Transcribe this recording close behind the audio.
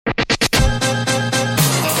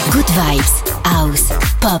vibes, house,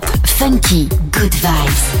 pop, funky, good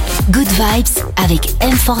vibes. Good vibes avec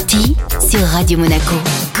M40 sur Radio Monaco.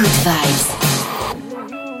 Good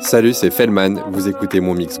vibes. Salut, c'est Fellman. Vous écoutez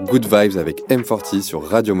mon mix Good Vibes avec M40 sur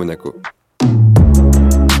Radio Monaco.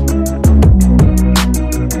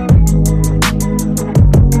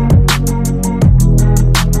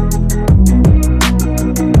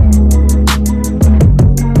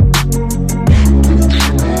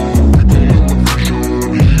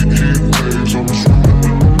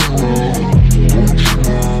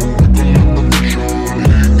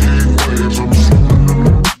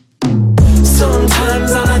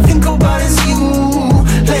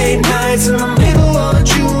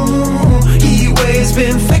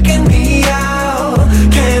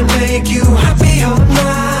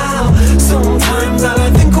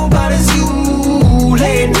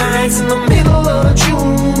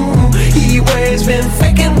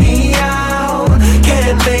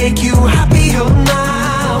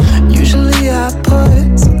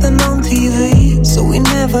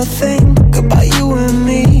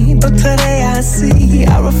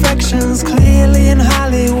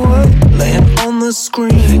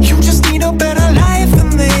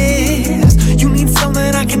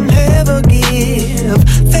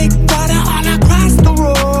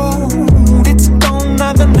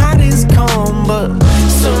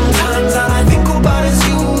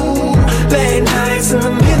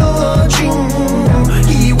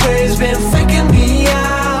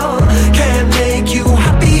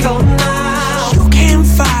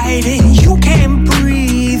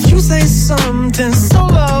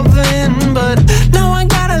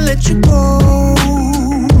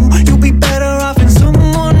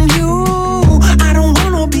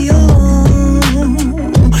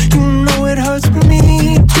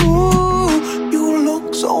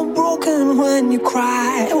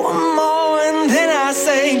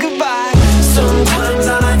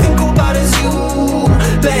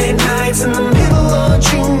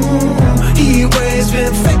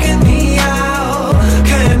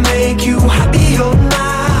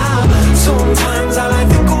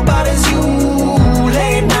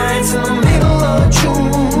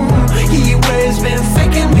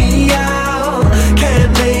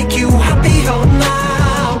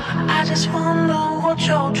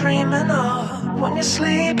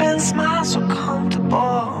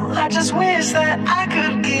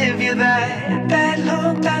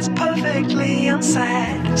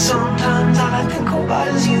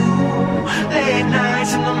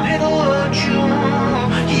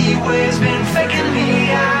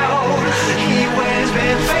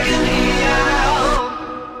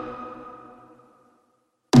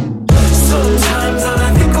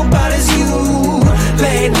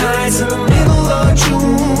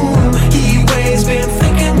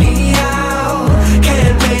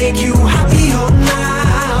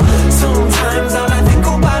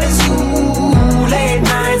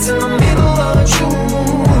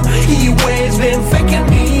 Faking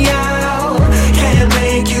me out, can't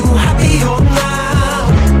make you happy or not.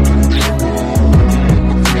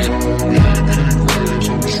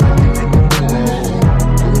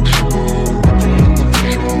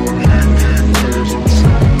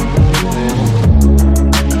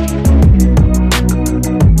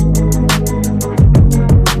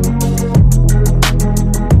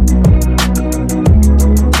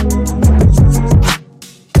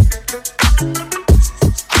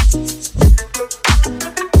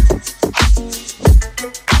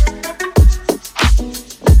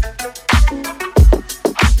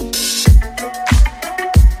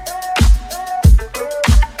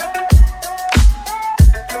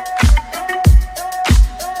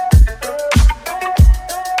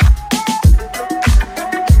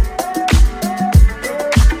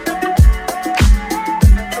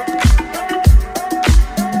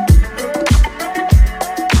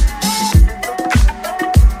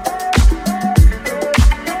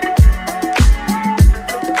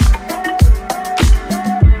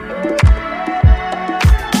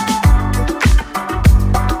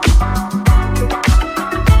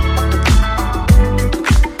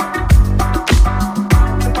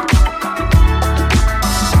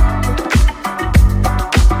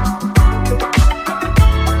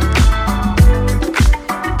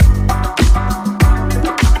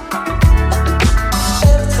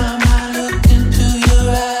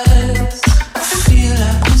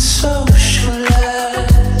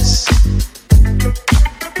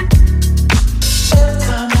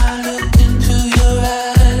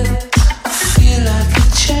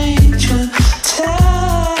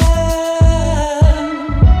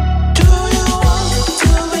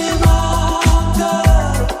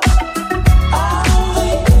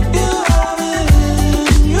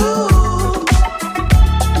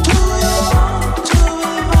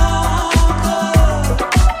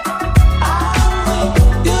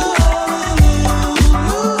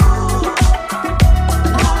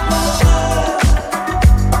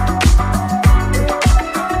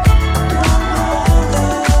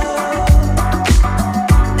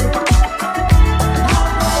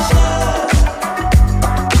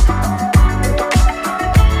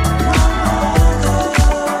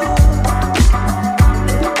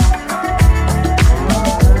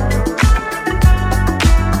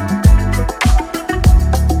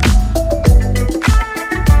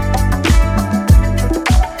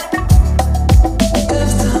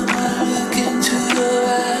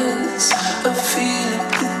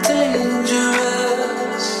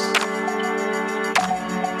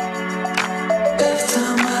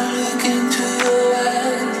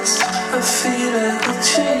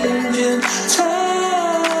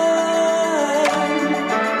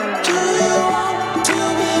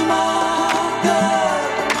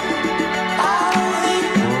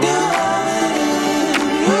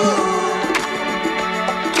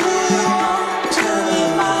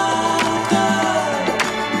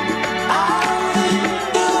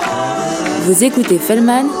 Vous écoutez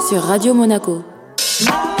Fellman sur Radio Monaco.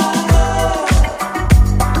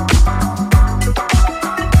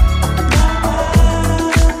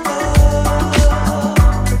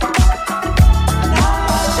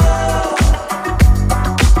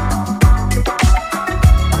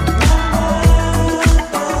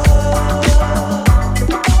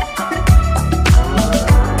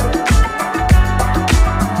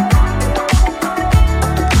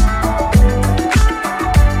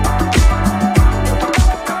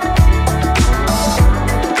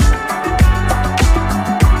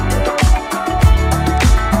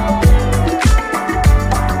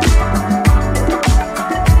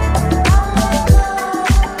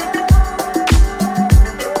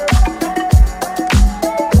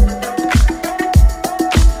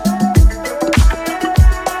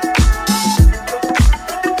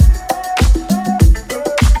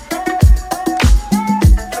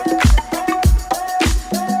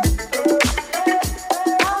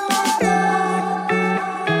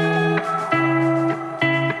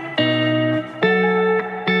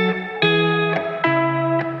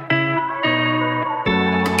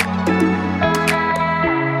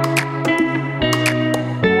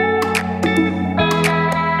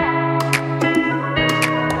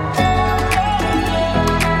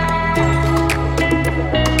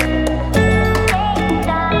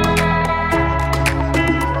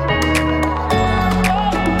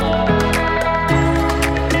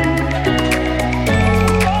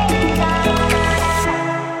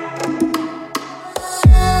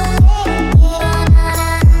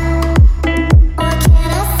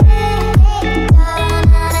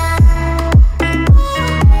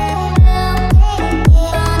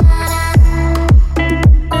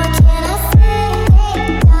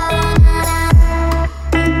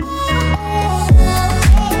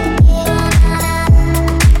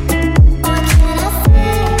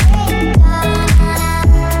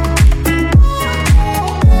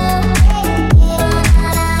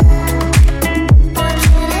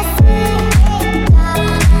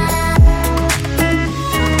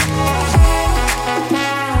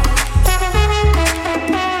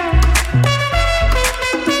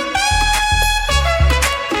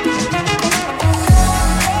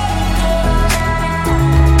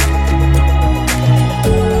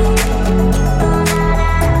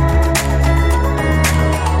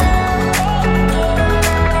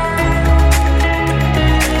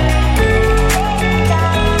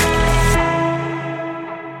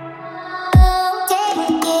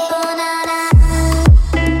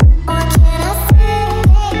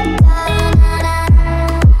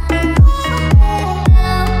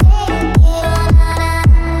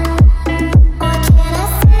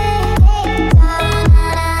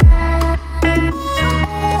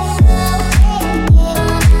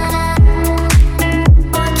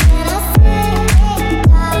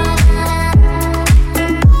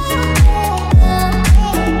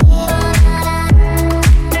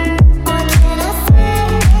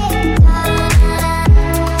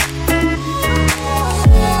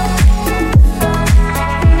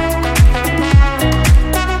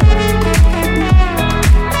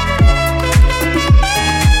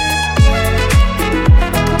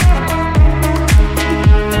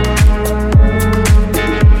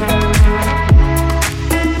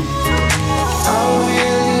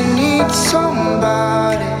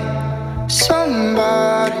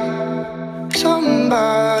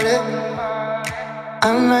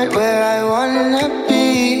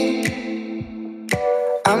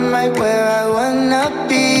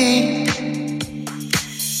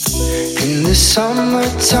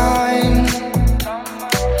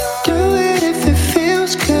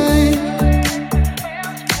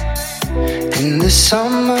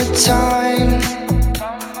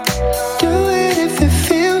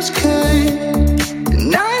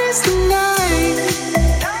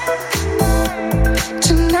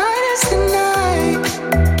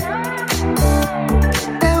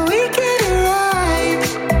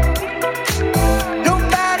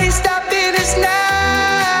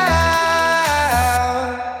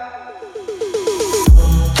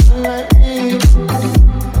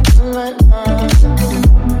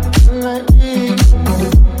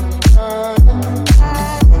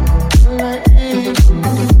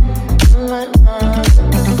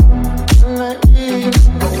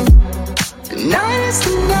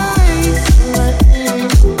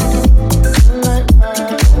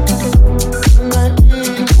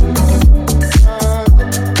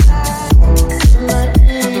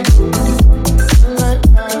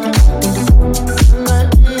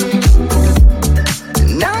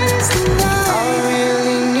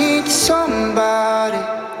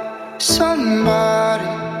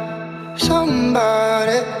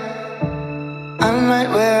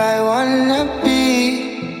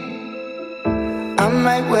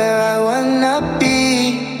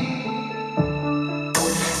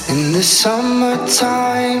 the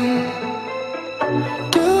summertime.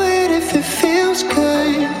 Do it if it feels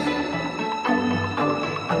good.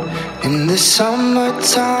 In the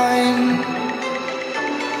summertime.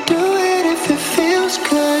 Do it if it feels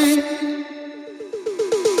good.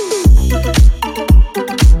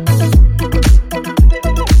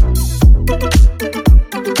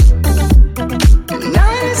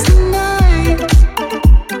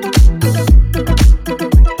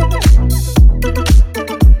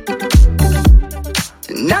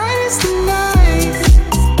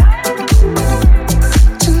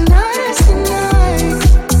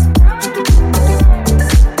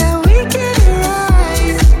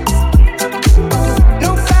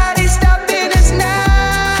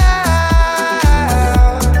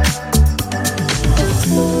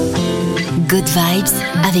 Good Vibes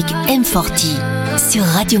avec M40 sur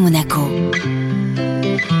Radio Monaco.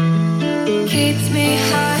 Keeps me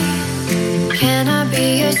high. Can I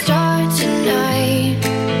be a star tonight?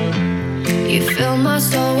 You fill my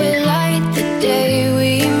soul with light the day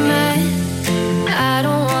we met. I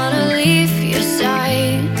don't wanna leave your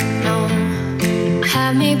side, no.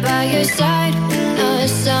 Have me by your side when the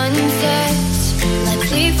sun sets.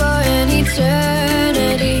 Let's leave for an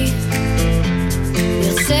eternity.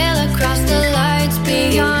 We'll sail across the lights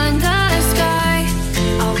beyond the sky.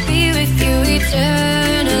 I'll be with you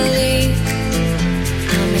eternally.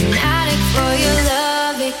 I'm an addict for your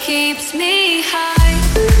love, it keeps me high.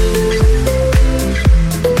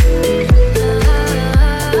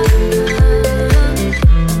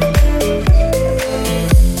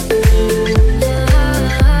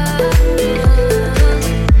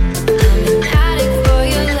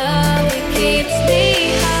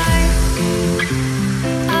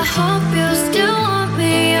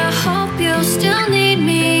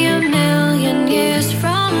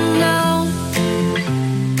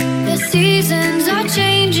 Seasons are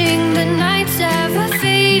changing, the nights ever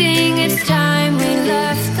fading. It's time we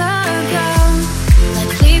left the ground.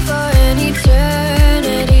 Let's leave for an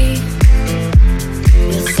eternity.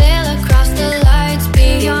 We'll sail across the lights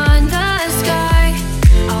beyond the sky.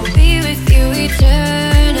 I'll be with you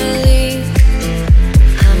eternally.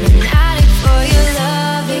 I'm an addict for your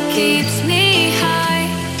love, it keeps me high,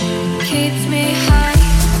 keeps me high.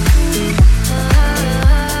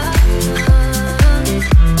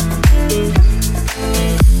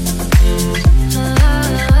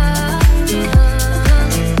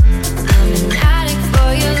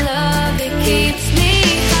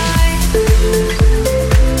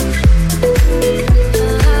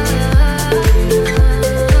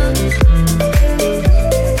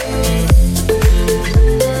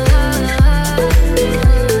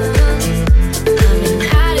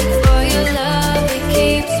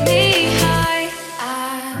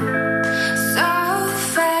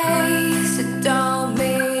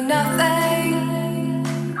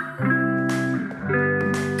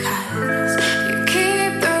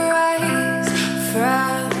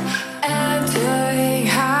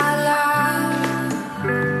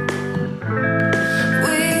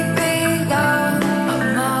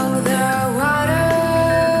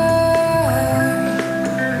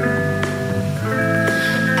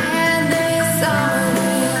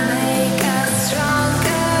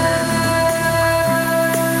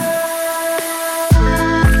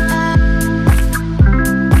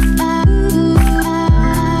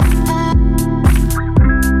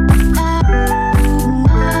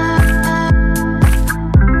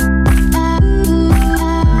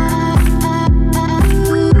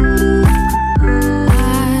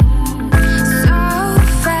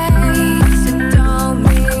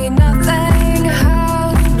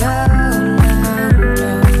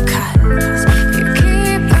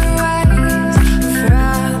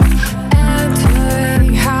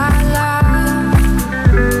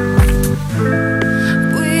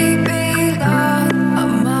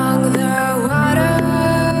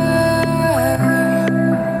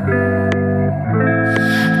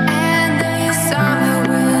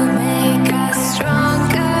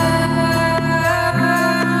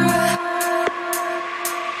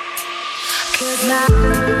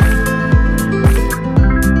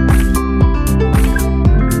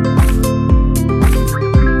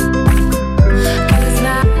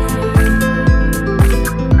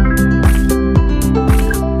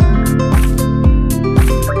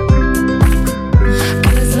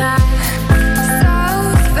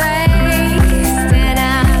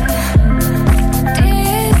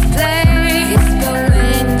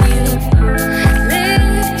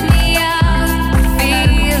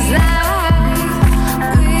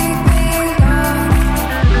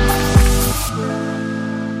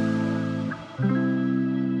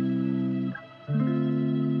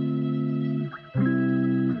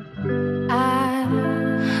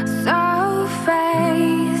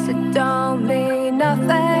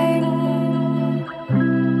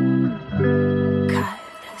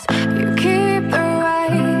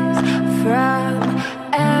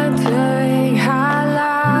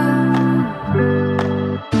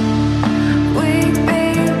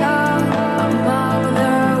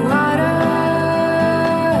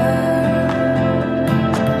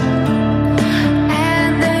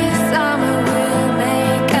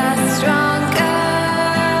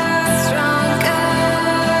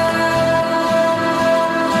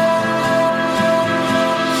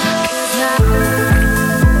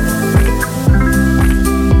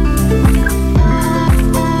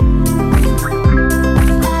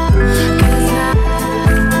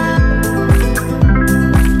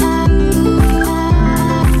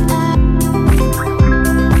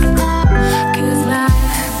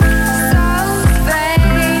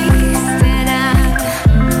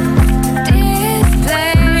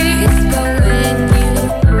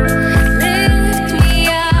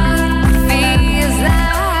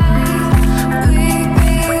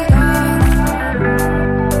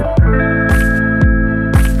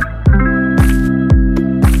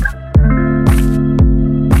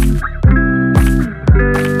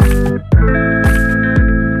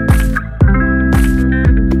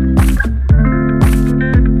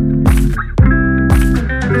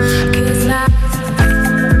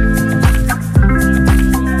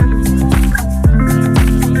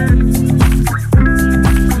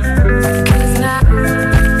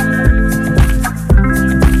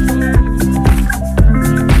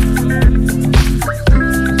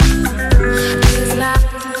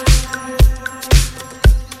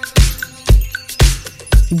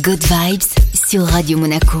 sur Radio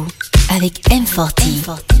Monaco avec M40.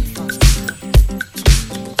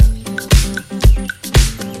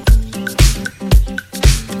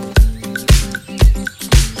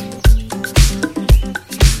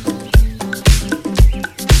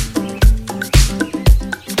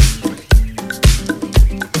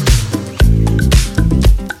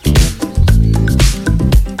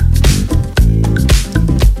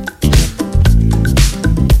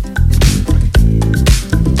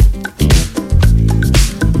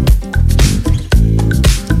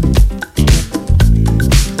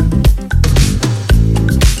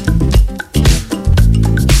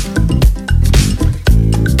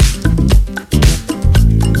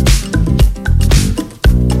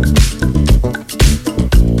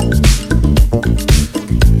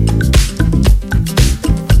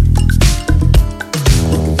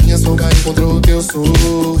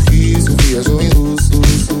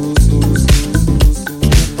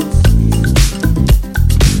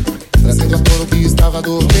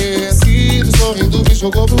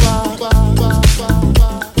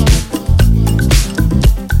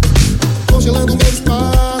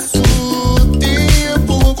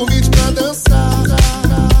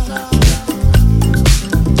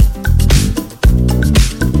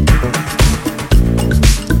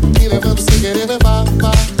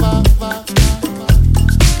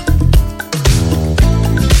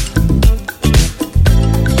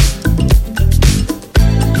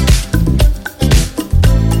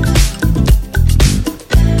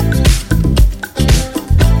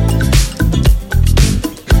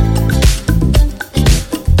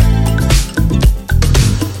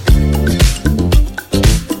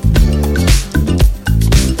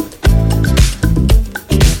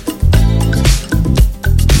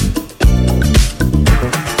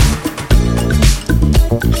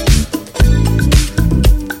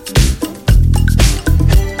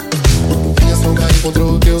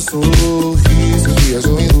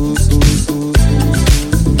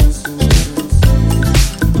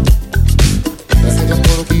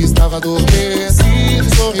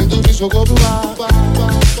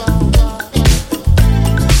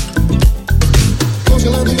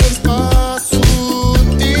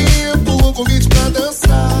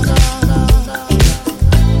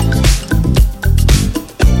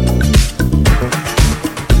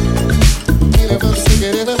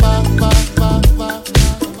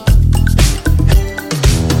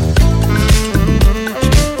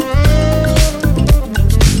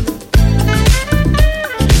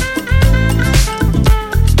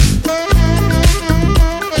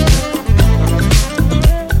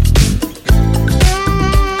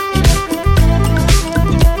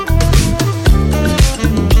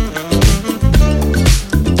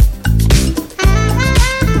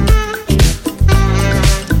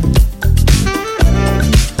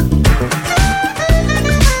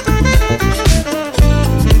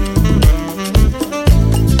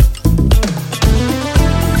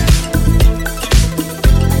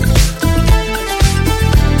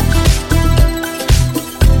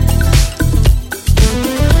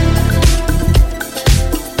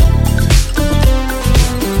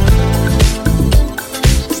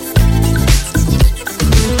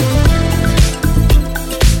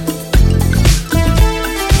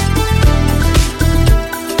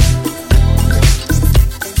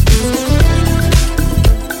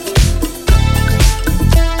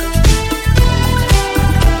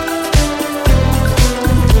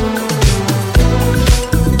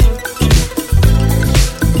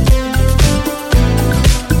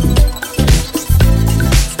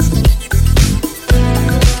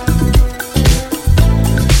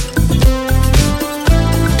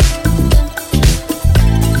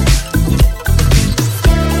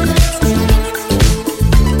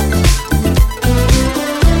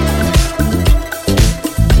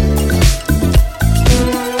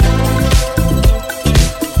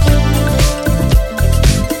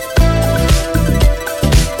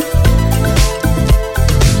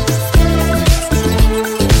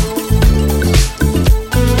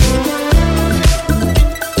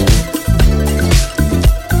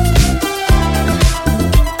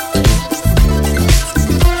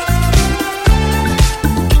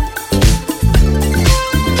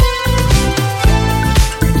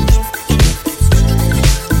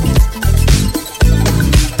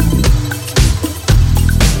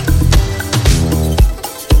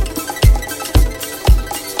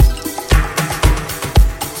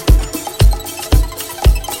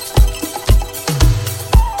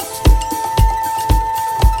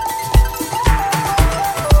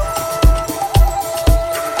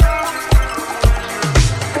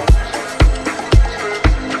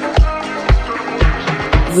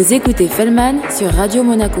 Vous écoutez Fellman sur Radio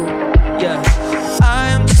Monaco. Yeah, I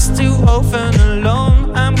am just too often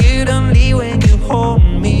alone. I'm good only when you hold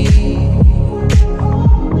me.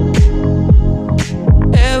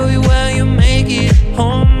 Everywhere you make it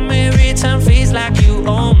home, every time feels like you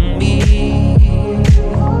own me.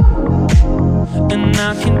 And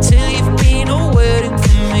I can tell you've been waiting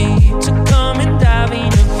for me to come and dive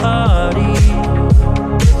in a party.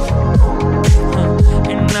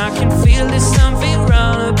 And I can feel there's something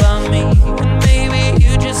wrong about me. And maybe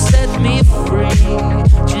you just set me free.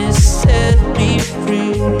 Just set me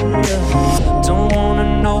free. Don't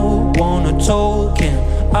wanna know, wanna talk, and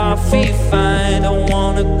I feel fine. Don't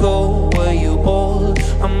wanna go where you hold.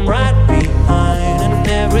 I'm right behind. And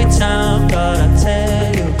every time that I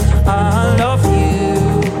tell you I love you,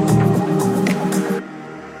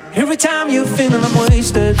 every time you feel I'm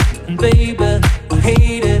wasted. And baby, I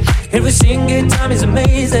hate it. Every single time is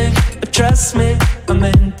amazing. But trust me, I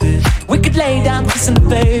meant it. We could lay down kissing the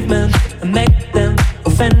pavement and make them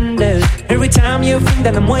offended. Every time you think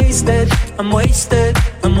that I'm wasted, I'm wasted,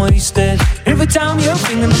 I'm wasted. Every time you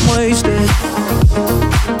think that I'm wasted.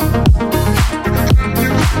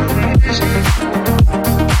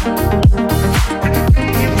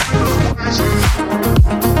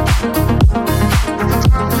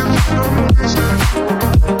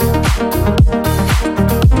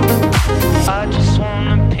 I just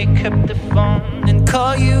wanna pick up the phone and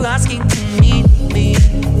call you asking to meet me.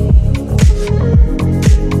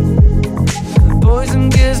 Boys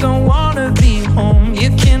and girls don't wanna be home. You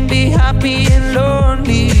can be happy and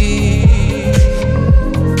lonely.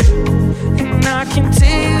 And I can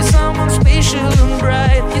tell you someone special and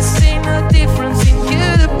bright. You see no difference in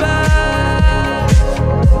goodbye.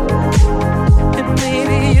 And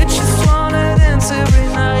maybe you just wanna dance every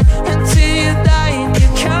night until you die and you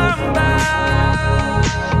come back.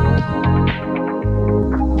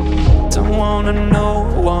 Don't wanna know,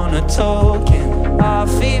 wanna talk, and I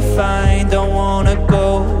feel fine. Don't wanna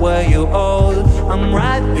go where you're old. I'm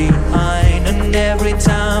right behind. And every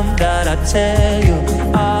time that I tell you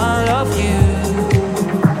I love you,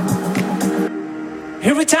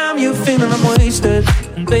 every time you feel I'm wasted.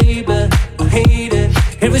 And baby, I hate it.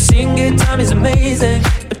 Every single time is amazing.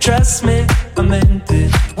 But trust me, I meant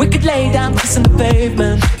it. We could lay down kissing the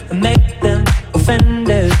pavement and make them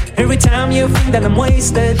offended. Every time you think that I'm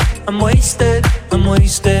wasted, I'm wasted, I'm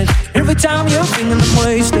wasted. Every time you think that I'm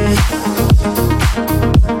wasted.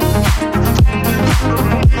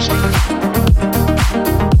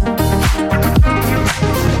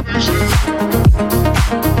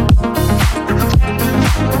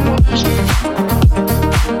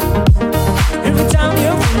 Every time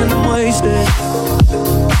you think that I'm wasted.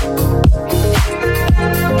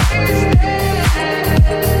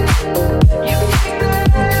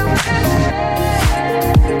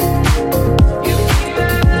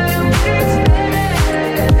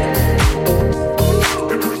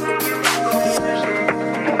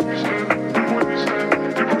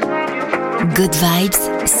 Good Vibes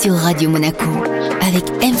sur Radio Monaco avec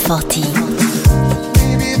M40.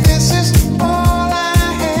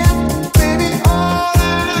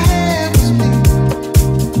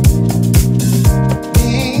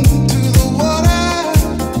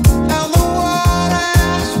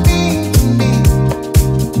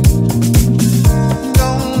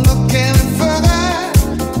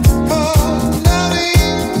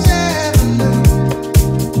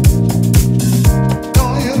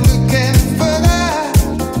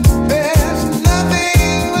 There's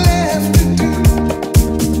nothing left to do.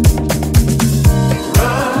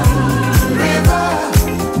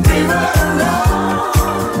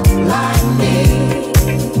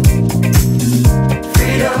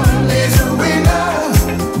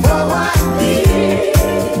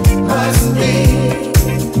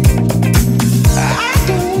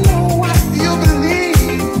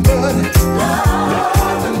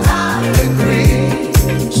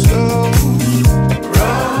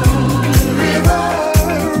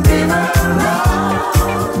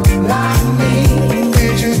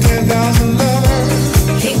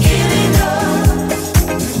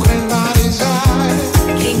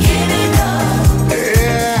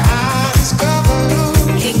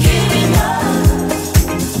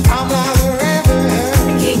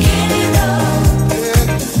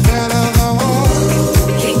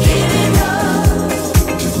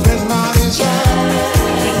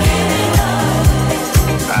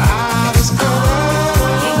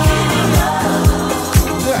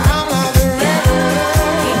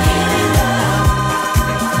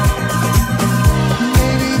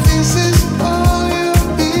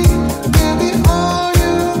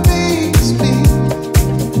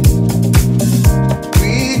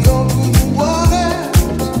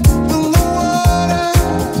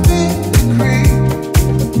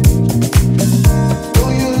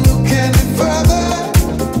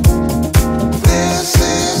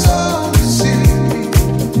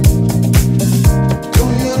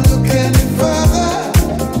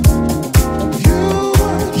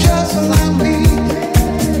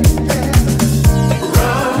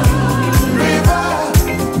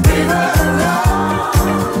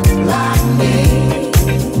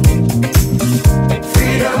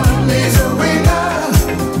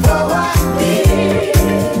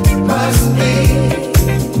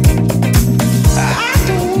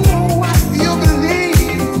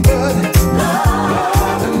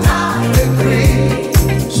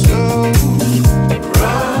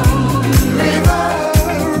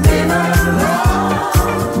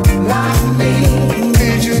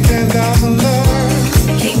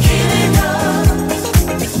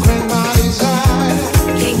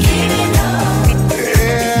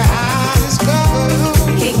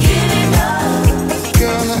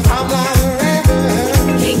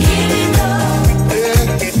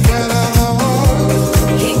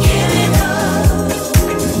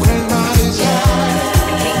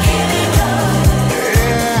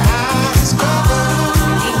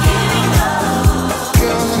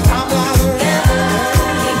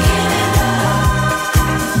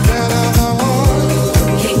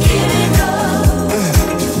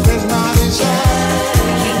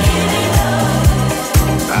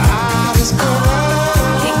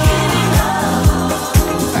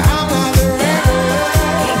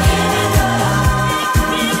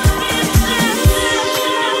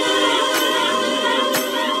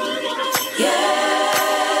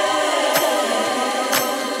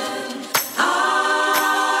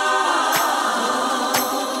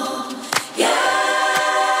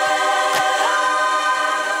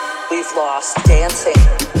 lost dancing.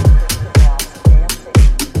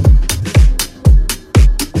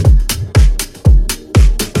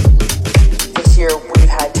 This year we've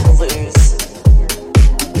had to lose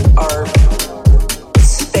our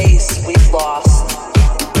space. We've lost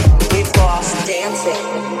dancing.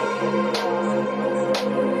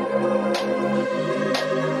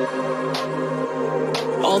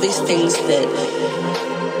 All these things that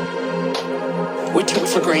we took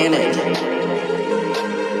for granted.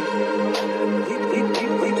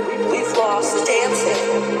 We've lost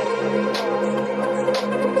dancing.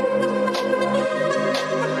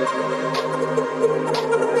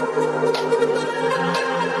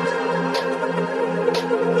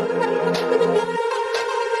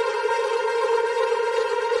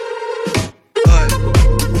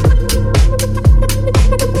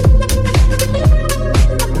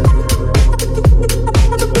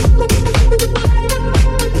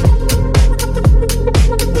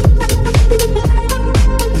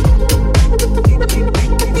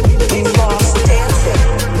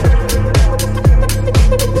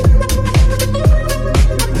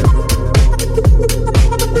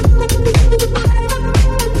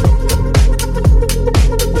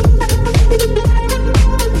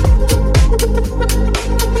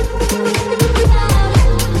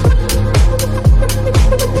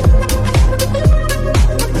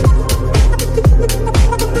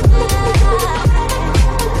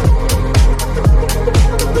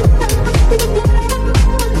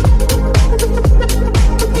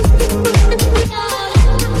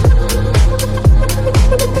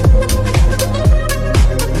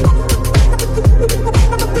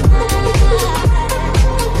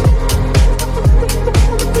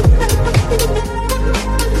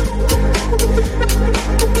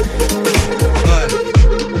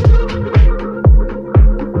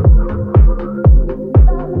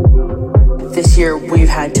 This year we've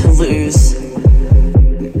had to lose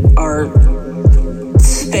our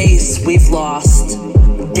space. We've lost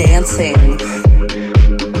dancing.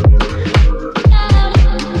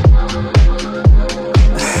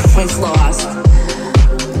 We've lost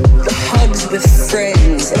the hugs with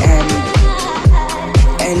friends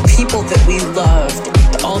and people that we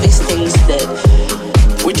loved. All these things that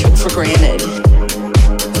we took for granted.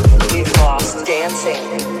 We've lost dancing.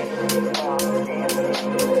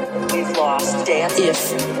 We've lost dancing.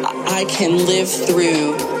 If I can live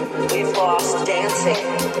through, we've lost dancing.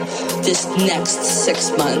 This next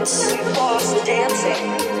 6 months, we've lost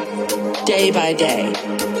dancing. Day by day,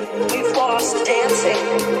 we've lost dancing.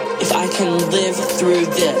 If I can live through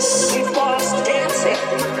this, we've lost dancing.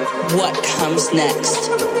 What comes next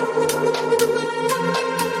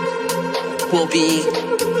will be.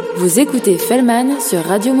 Vous écoutez Fellman sur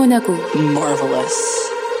Radio Monaco. Marvelous.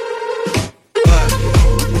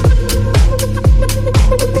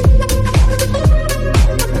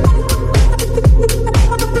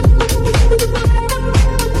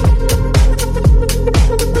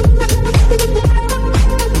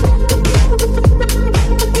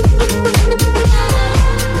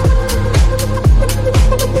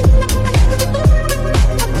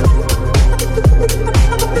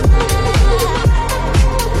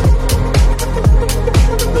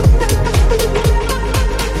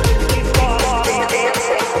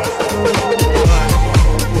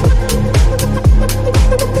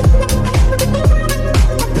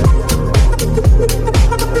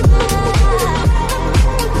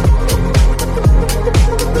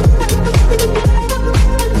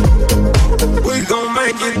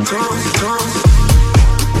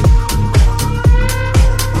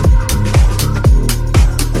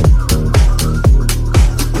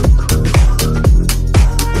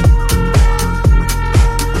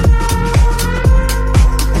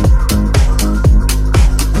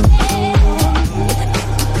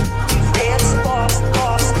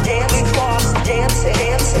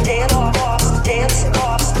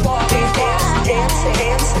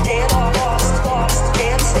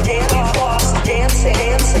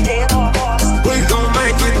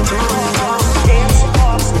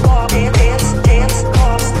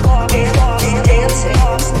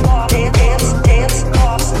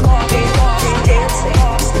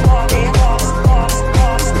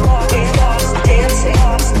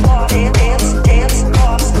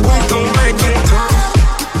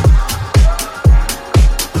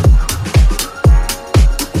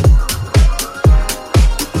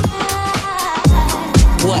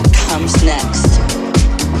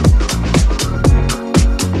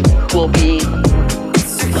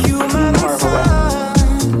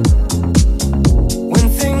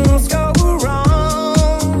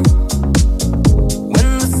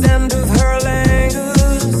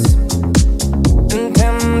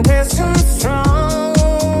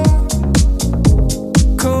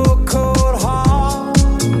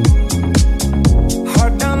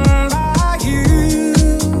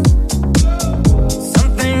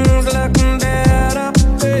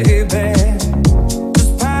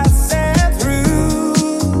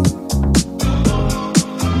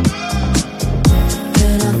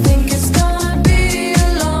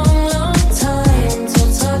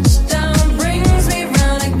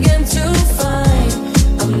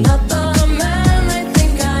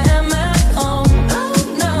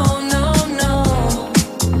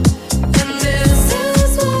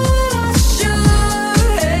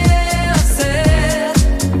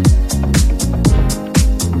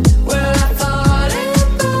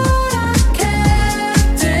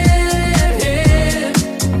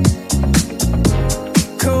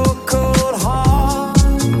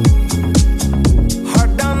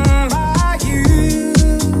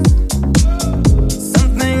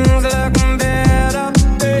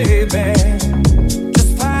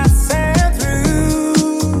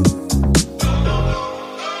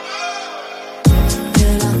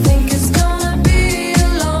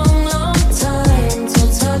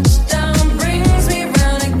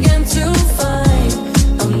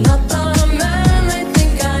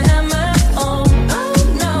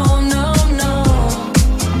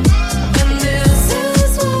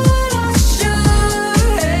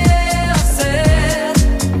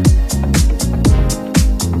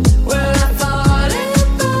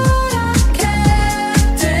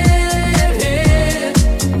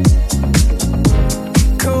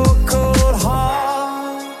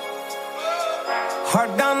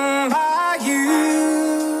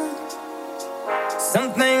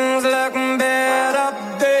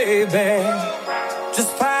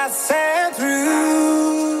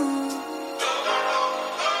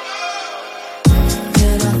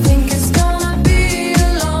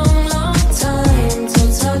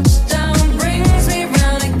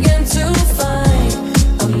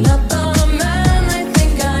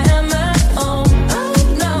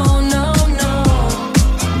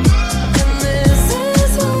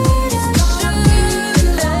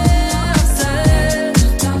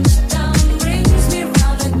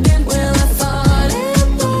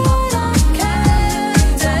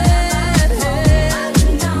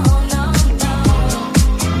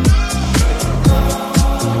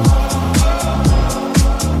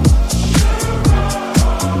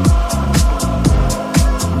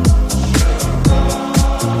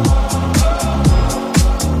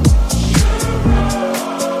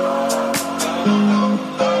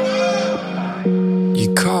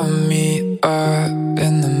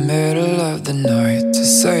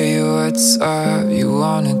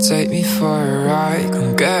 take me for a ride.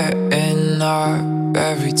 Come getting up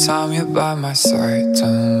every time you're by my side.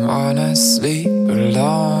 Don't wanna sleep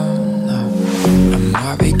alone, no. I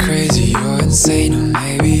might be crazy, you're insane, or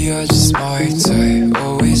maybe you're just my type.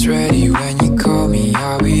 Always ready when you call me,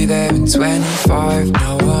 I'll be there in 25.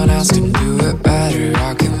 No one else can do it better,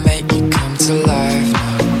 I can make you come to life.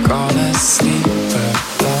 Now I'm gonna sleep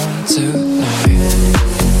alone tonight.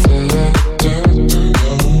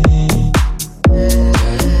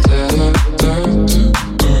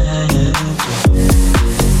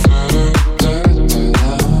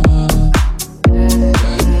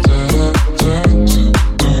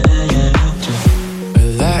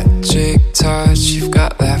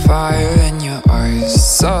 Fire in your eyes,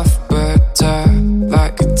 soft but tough,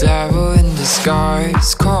 like a devil in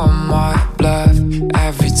disguise. Call my bluff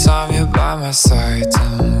every time you're by my side.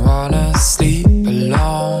 Don't wanna sleep alone,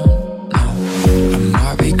 no. I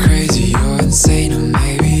might be crazy, you're insane, or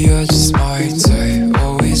maybe you're just my type.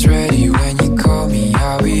 Always ready when you call me,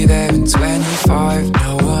 I'll be there in 25.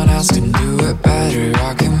 No one else can do it better,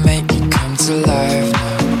 I can make you come to life.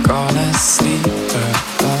 Now I'm gonna sleep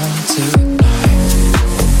alone tonight.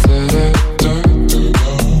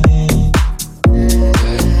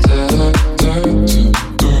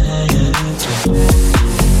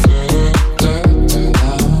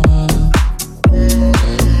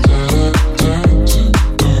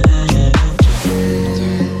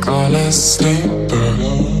 Sleep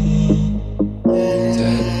alone.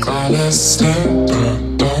 Gonna sleep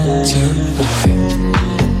alone tonight.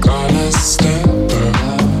 Gonna sleep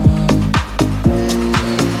alone.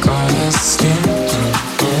 Gonna sleep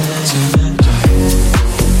alone tonight.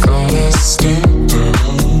 Gonna sleep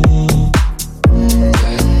alone.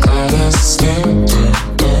 Gonna sleep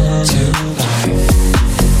alone tonight.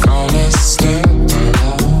 Gonna sleep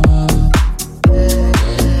alone.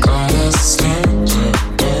 Gonna sleep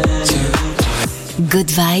alone. Good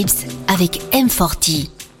Vibes avec M40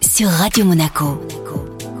 sur Radio Monaco.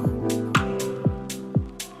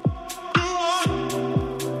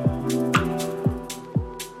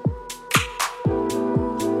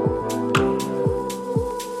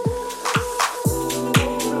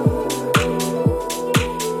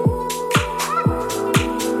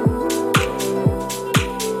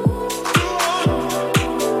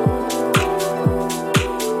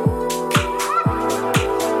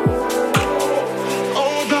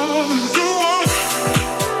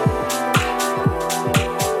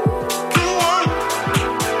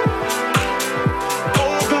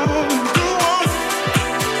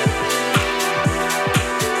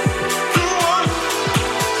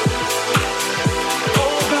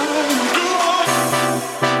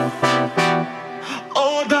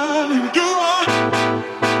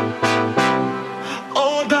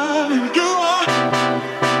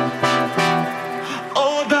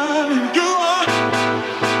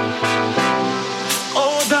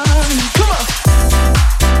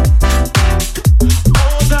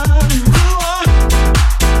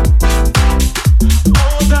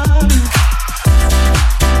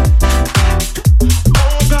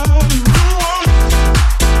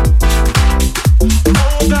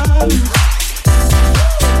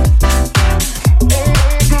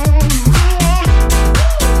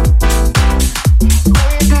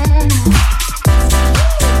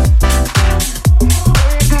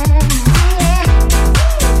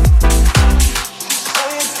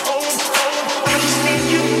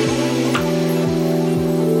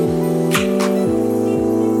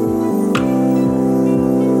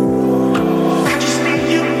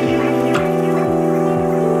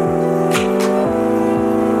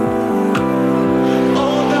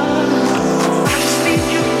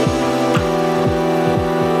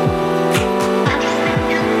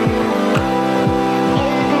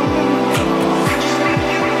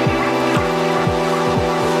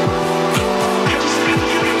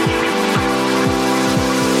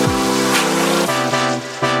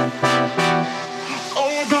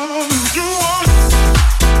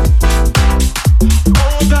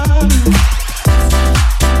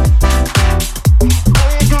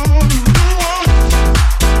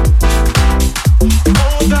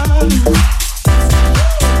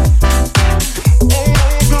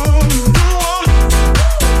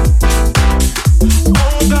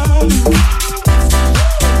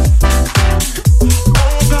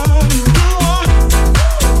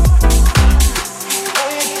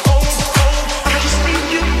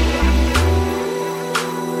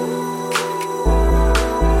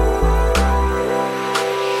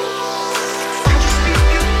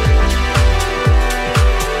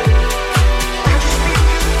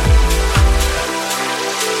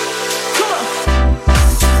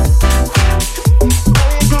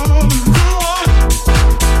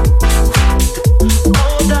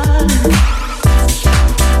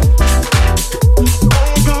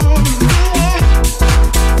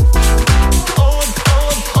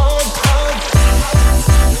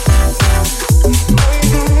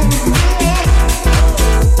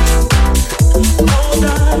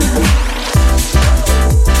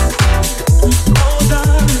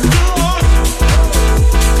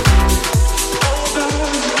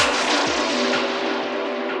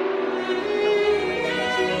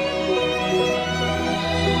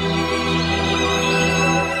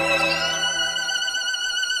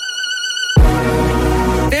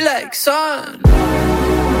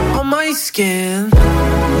 skin.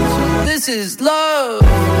 This is love.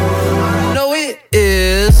 I know it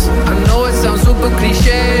is. I know it sounds super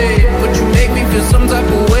cliche, but you make me feel some type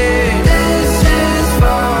of way. This is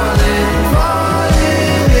falling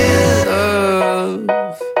in love.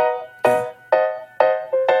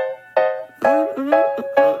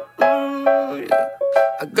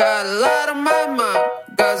 I got a lot on my mind,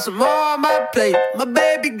 got some more on my plate. My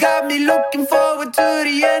baby got me looking forward to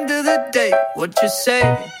the end of the day. What you say?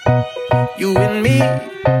 You and me,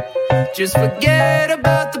 just forget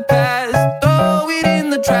about the past, throw it in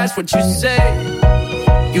the trash. What you say?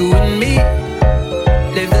 You and me,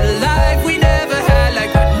 live the life we never had,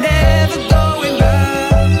 like we're never going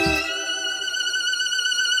back.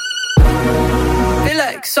 Feel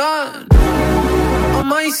like sun on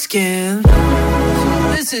my skin.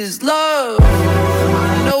 This is love.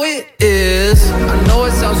 I know it is. I know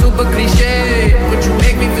it sounds super cliche, but you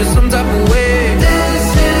make me feel some type of way.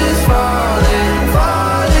 This is falling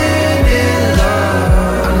in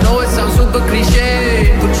love. I know it sounds super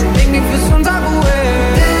cliche, but you make me feel some type of way.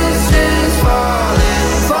 This is falling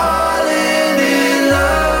in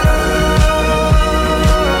love.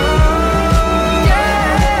 Yeah,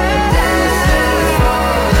 this is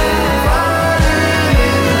falling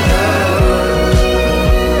in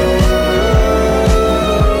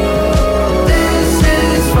love. This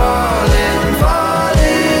is falling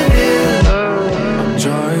in love. I'm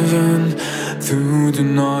driving through the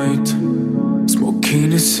night,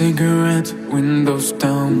 smoking a cigarette, windows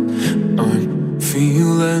down. I'm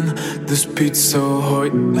feeling this beat so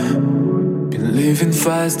hot. Been living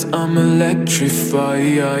fast, I'm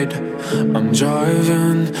electrified. I'm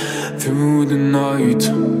driving through the night,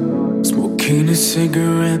 smoking a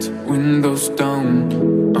cigarette, windows down.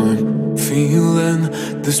 I'm feeling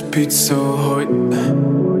this beat so hot.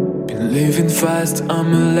 Been living fast,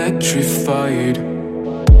 I'm electrified.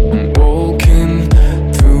 I'm walking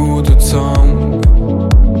through the town,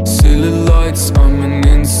 silly lights, I'm an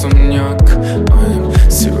insomniac. I'm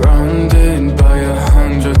surrounded by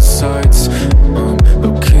 100 sights. I'm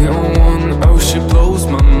looking on one, oh she blows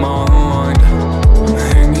my mind. I'm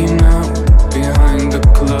hanging out behind the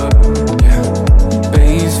club, yeah.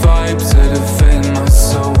 Bass vibes elevate my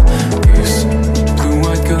soul. These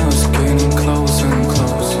blue-eyed girls getting closer and closer.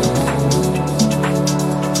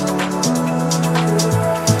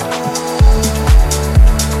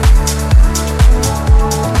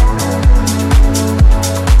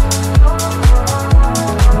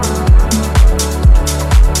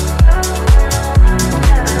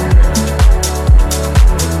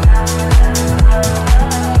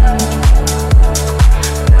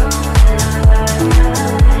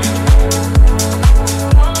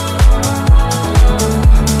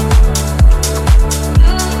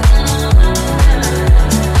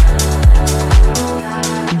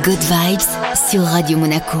 Good Vibes sur Radio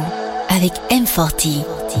Monaco avec M40.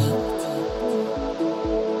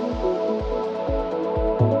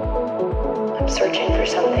 I'm searching for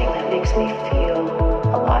something that makes me feel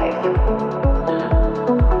alive and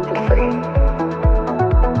free.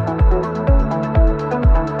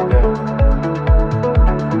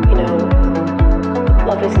 You know,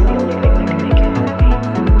 love isn't the only thing that can make you happy.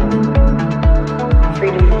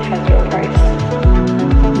 Freedom has no price.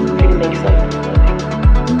 Freedom makes life living.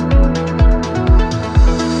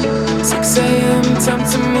 6 a.m. time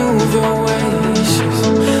to move away. She's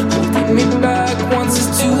holding me back, wants us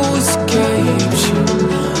to escape. She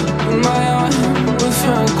in my arm with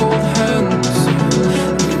her cold hands,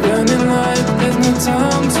 running like there's no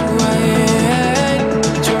time to wait.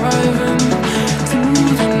 Driving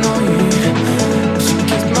through the night, she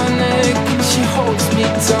kisses my neck and she holds me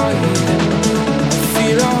tight. I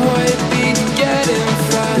feel our heartbeat getting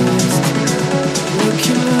fast.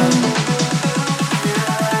 Looking up.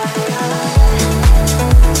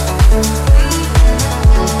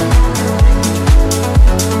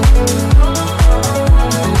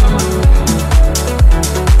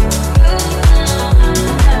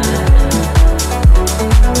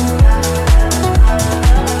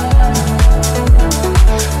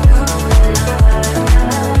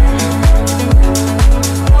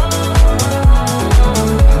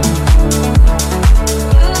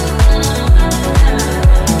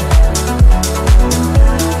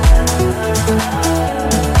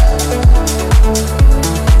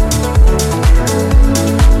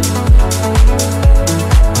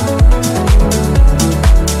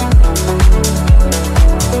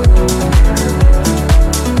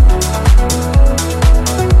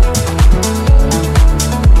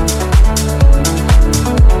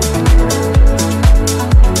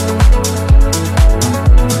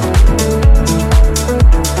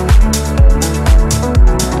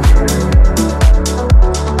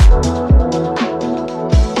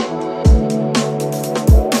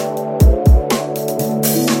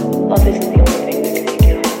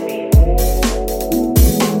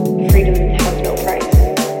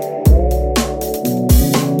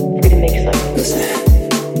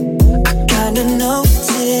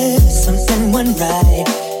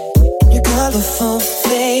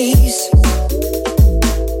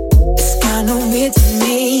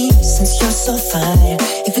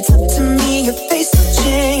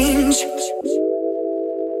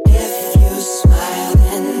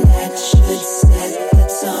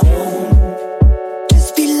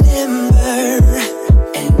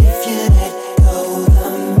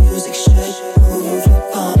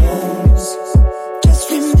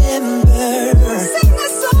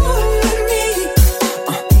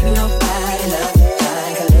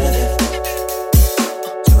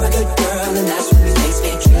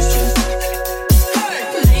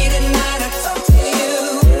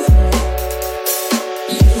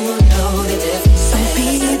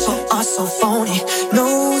 are so phony.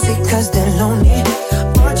 Nosy cause they're lonely.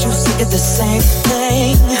 Aren't you sick of the same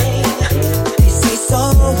thing? They say so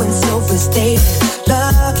and so is dating.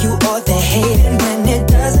 Love you or they hate, and when it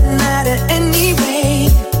doesn't matter anyway,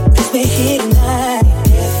 cause we're here tonight.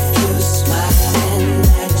 If you smile, then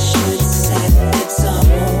that should set the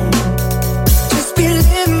tone. Just be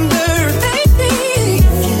limber, baby.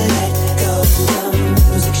 If you let go, the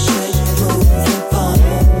music should move your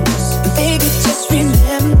bones. Baby, just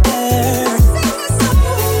remember, sing a song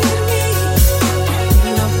with me.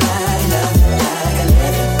 Ain't nobody love you like I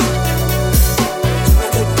love you. You're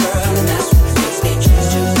a good girl, and that's what makes me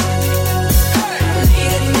trust you.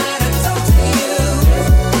 Late at night, I talk to you.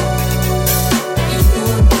 You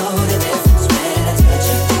will know the difference when I touch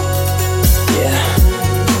you. Yeah,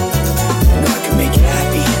 I know I can make you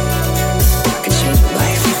happy. I can change your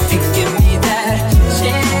life if you give me that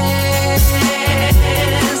chance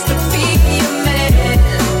to be your man.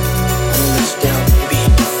 I'll let you down, baby.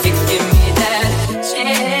 If you give me that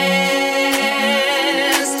chance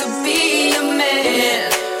to be your man.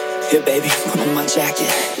 Here, baby, put on my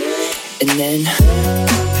jacket, and then.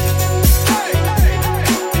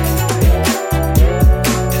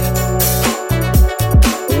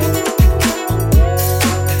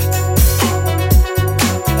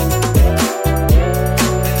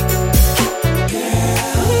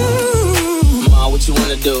 Ma, what you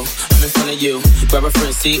wanna do? I'm in front of you. Grab a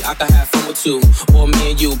friend, see, I can have fun with two. Or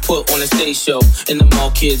me and you put on a stage show. In the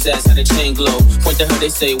mall, kids ask how the chain glow. Point to her, they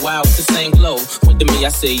say, wow, it's the same glow. Point to me, I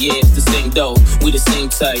say, yeah, it's the same dough. We the same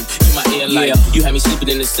type, you my air light. You had me sleeping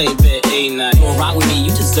in the same bed, a night. You rock with me,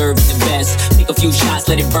 you deserve the best. Take a few shots,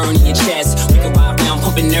 let it burn in your chest. We can ride around,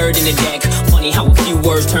 pumping nerd in the deck. Funny how a few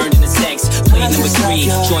words turned into sex. Play number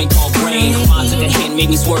 3, joint called brain. I took a hit, made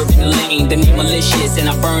me swerve in the lane. The name malicious, and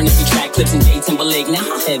I burn every track. Clips and J Timberlake. Now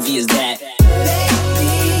how heavy is that?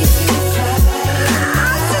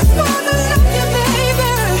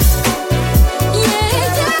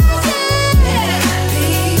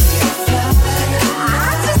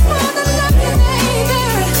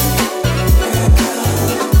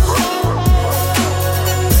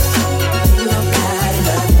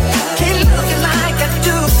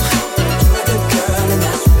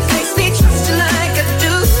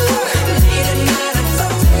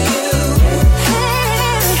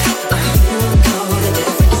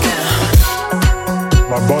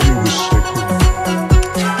 My body was sacred.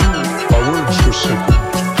 My words were sacred.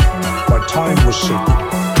 My time was sacred.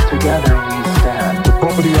 Together we stand. The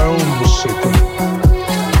property I owned was sacred.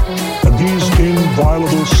 And these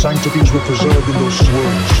inviolable sanctities were preserved in those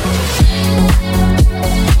words.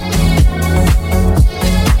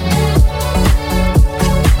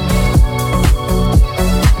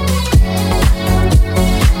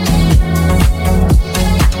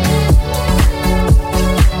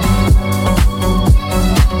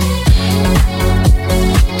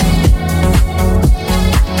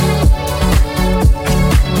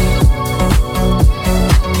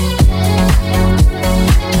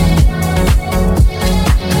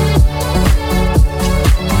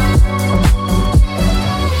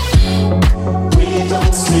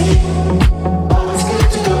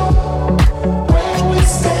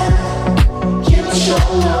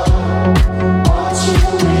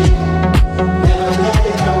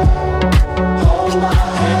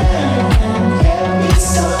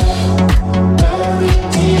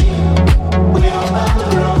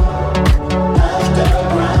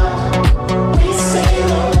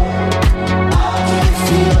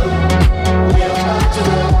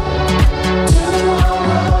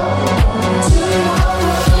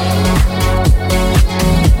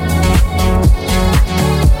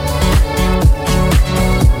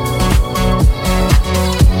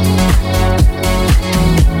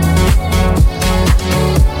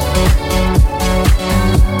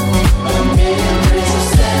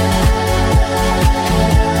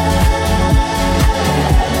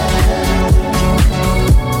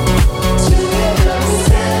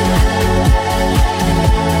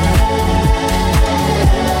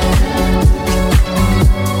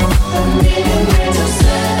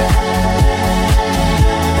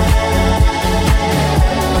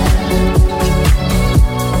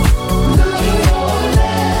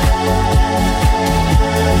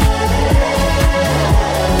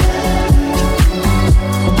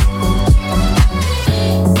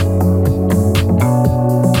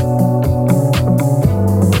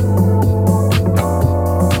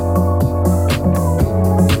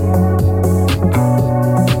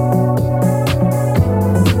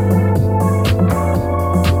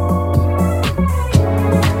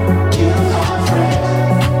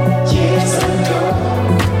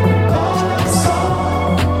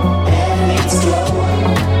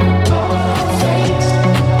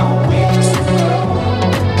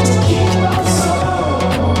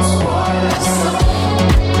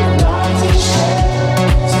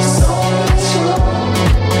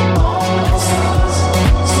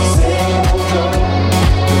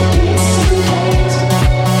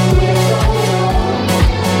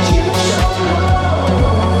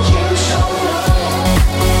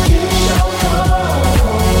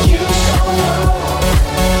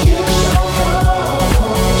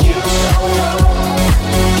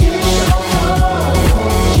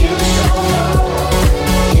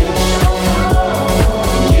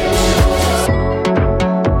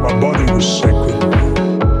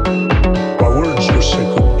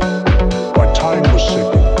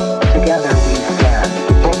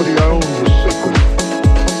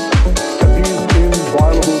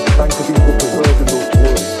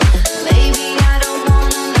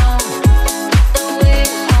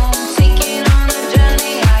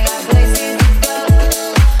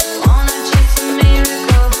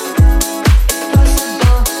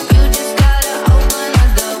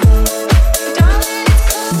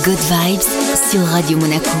 Vibes sur Radio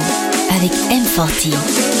Monaco avec M40.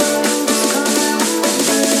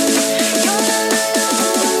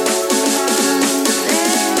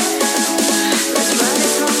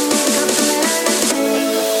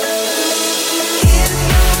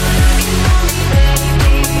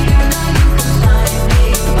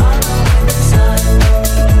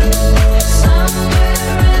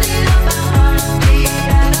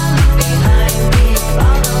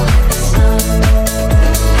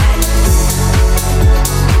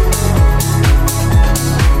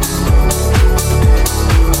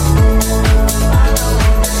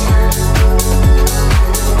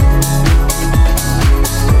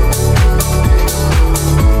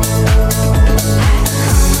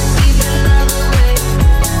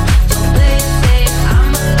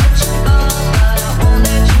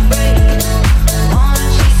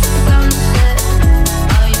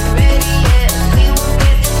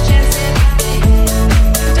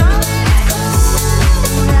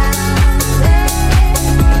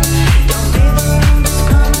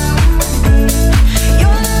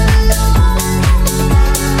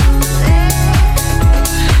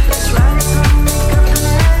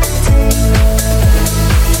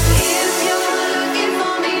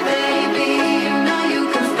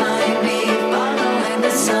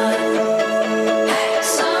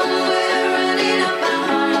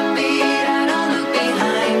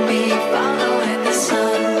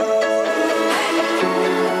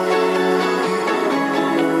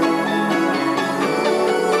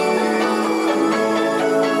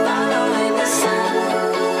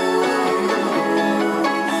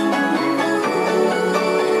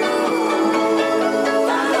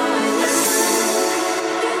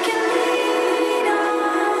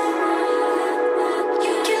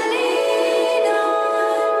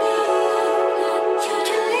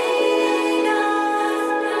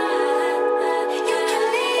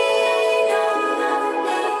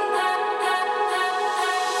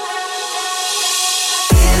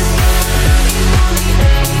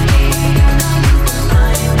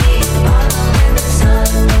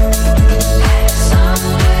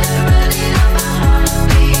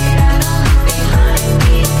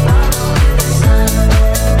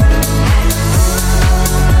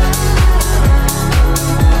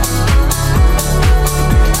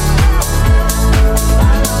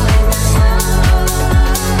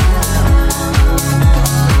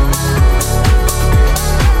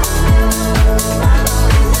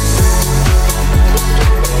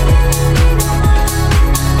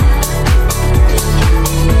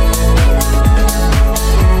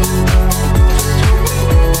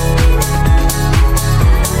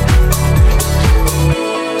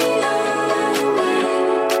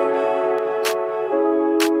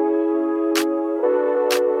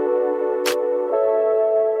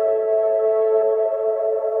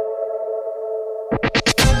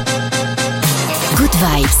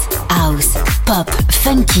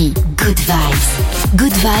 Funky, Good Vibes.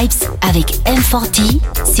 Good Vibes avec M40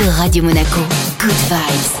 sur Radio Monaco. Good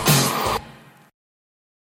Vibes.